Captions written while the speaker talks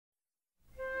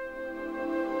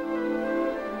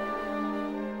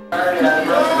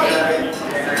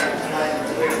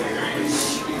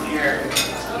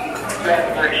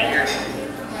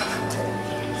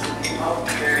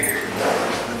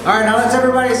All right, now let's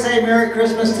everybody say Merry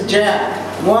Christmas to Jack.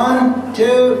 1,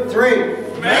 2, 3.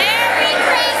 Merry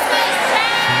Christmas,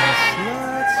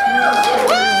 Jack!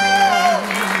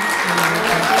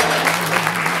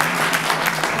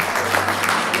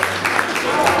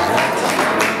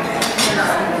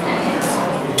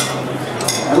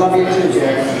 I love you too,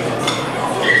 Jack.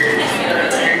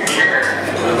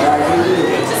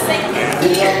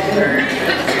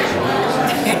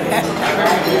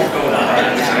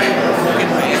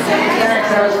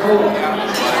 That was cool.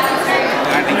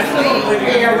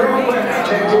 Yeah, real quick,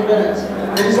 take 2 minutes. I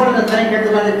just wanted to thank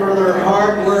everybody for their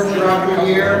hard work throughout the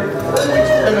year.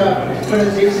 It's been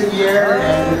a decent year,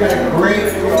 and we've got a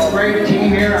great team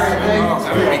here, I think.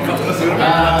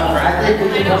 I think we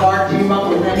can have our team up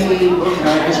with any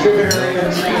distributor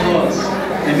in St. Louis,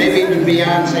 and maybe even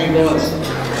beyond St. Louis.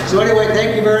 So anyway,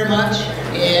 thank you very much.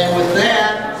 And with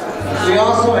that, we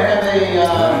also have a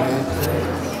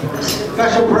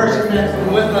special person that's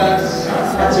been with us.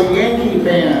 That's a Yankee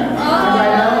fan. Anybody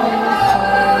know?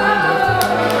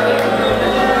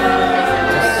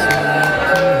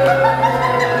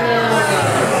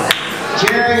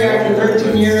 Jerry, after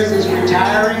 13 years, is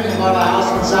retiring. He bought a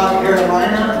house in South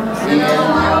Carolina. And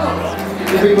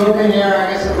he'll be moving here,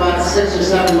 I guess, in about 6 or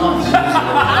 7 months.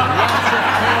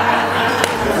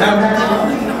 No, next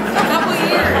month. A couple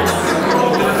years.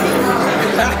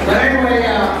 But anyway,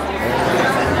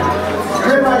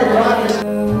 everybody brought this.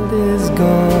 Is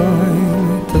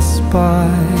going to spy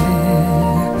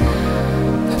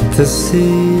to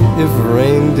see if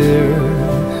reindeer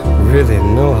really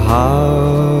know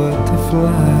how to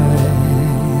fly.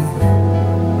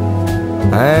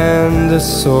 And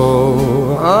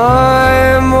so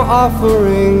I'm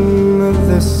offering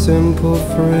this simple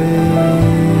phrase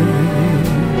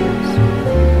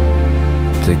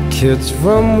to kids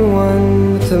from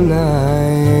 1 to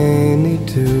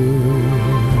 92.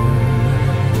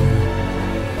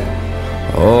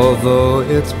 Although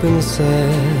it's been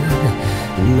said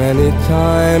many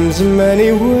times,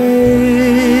 many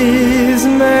ways,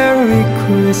 Merry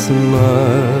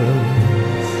Christmas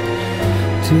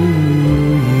to you.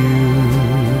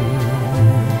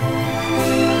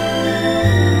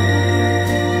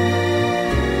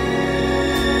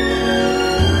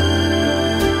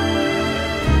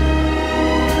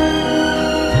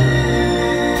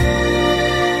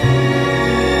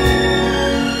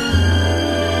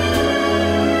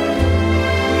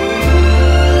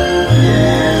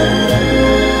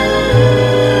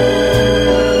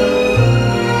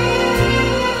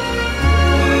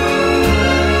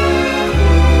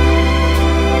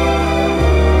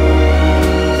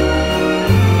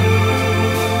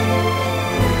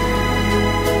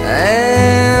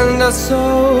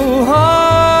 So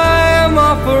I'm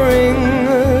offering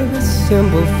a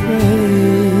simple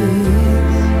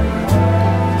phrase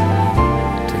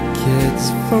to kids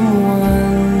from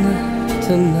 1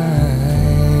 to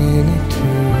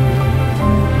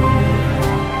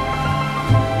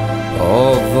 92.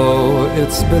 Although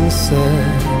it's been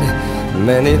said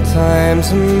many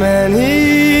times,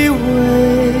 many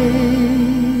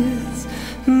ways,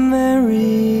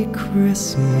 Merry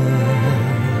Christmas.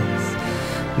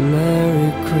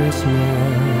 Merry Christmas,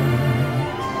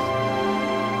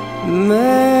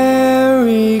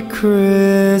 Merry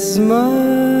Christmas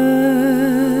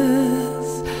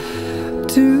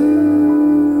to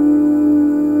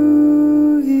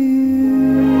you.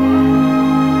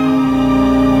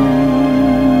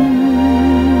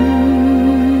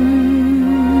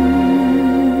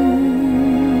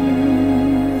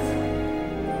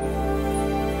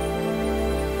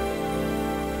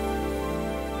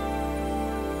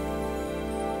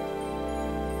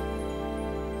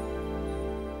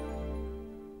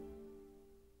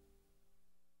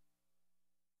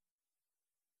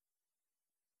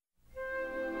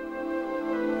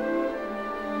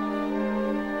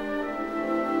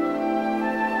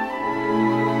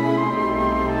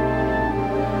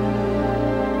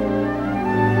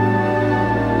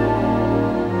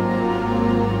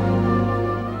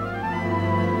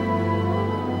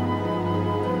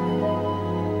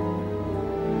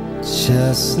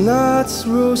 Chestnuts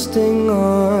roasting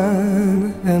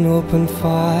on an open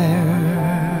fire,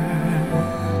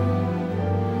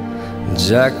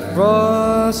 Jack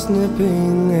Frost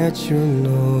nipping at your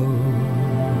nose,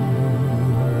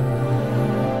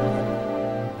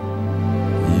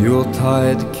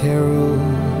 Yuletide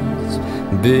carols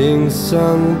being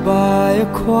sung by a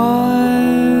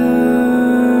choir,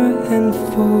 and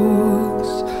folks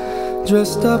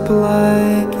dressed up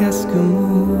like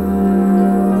Eskimos.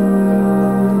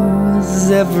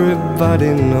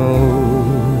 Everybody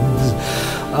knows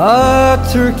a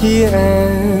turkey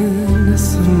and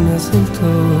kindness of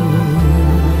mistletoe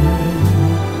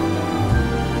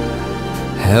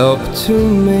help to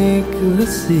make the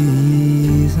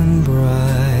season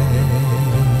bright.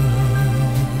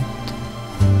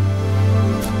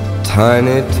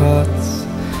 Tiny tots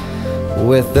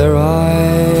with their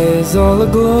eyes all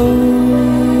aglow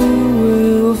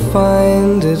will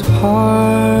find it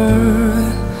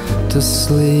hard to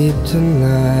sleep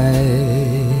tonight.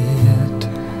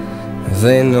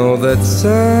 They know that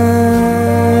Santa's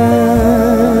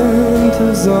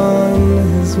on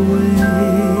his way.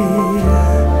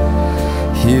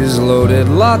 He's loaded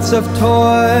lots of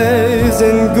toys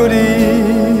and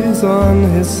goodies on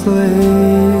his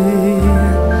sleigh,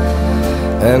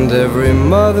 and every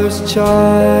mother's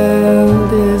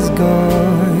child is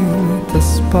going to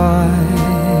spy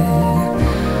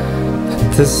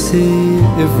to see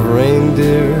if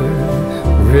reindeer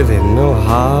really know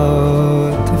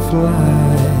how to fly.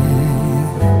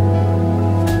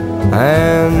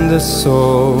 And so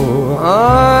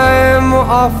I'm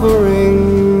offering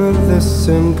this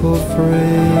simple phrase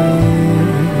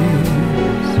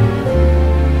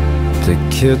to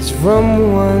kids from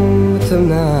 1 to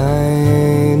 92.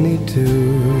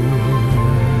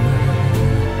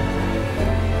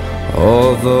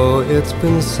 Although it's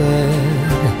been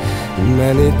said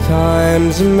many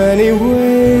times, many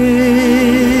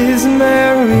ways,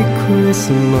 Merry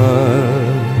Christmas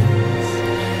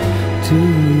to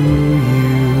you.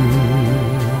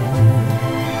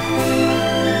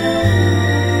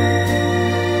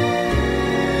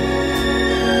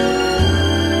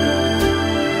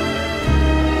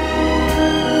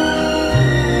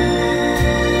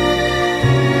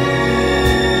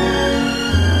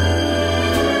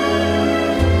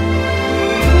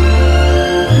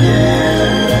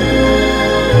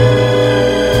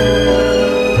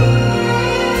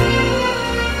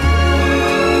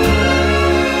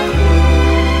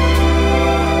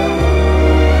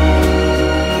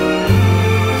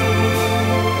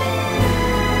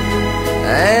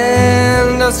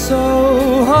 So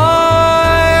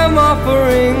I'm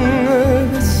offering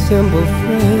this simple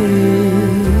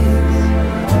phrase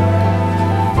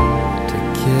to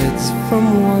kids from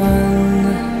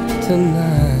 1 to 92.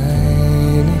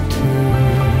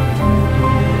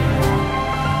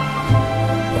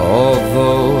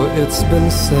 Although it's been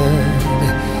said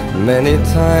many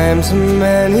times,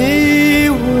 many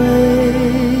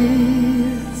ways,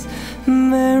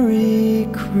 Merry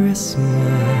Christmas,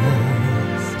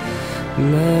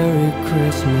 Merry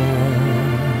Christmas,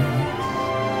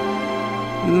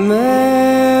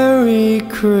 Merry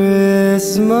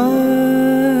Christmas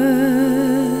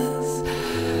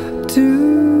to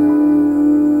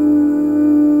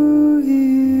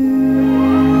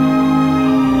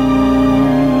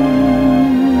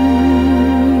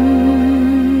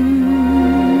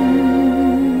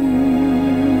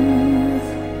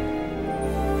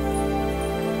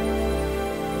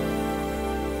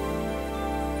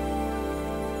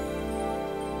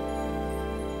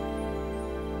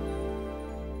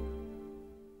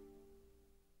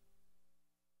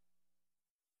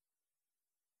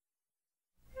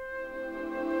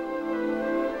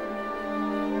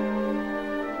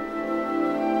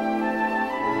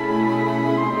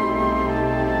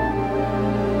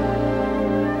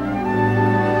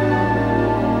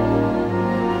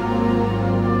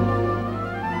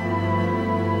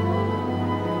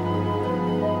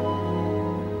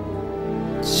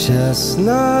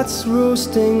chestnuts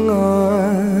roasting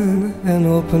on an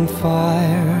open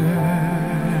fire,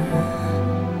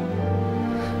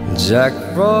 Jack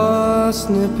Frost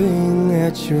nipping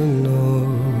at your nose,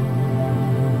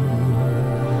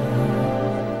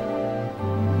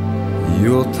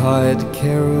 Yuletide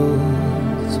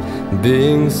carols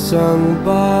being sung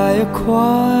by a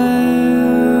choir,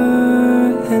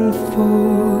 and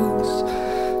folks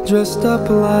dressed up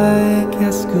like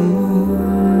Eskimos.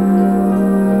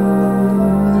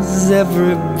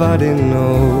 Everybody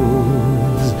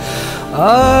knows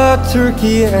a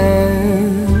turkey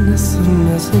and some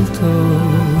mistletoe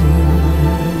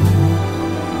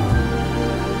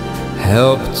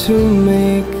help to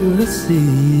make the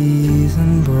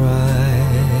season bright.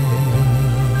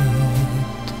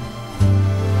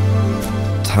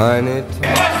 Tiny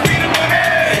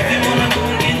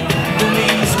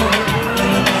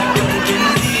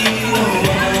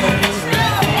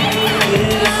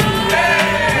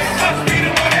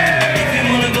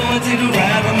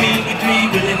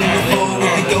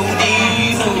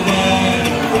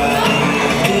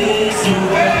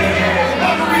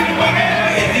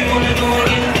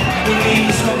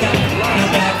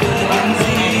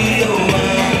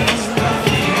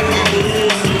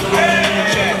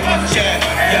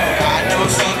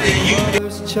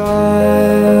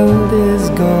child is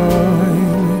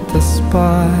going to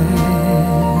spy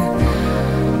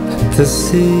to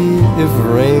see if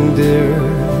reindeer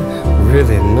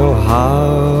really know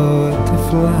how to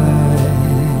fly.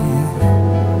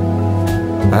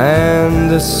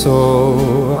 And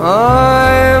so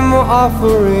I'm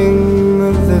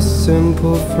offering this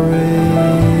simple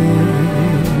phrase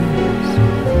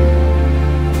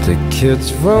to kids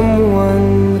from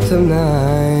 1 to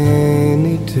 92.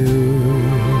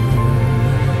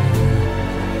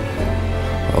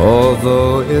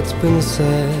 Although it's been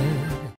said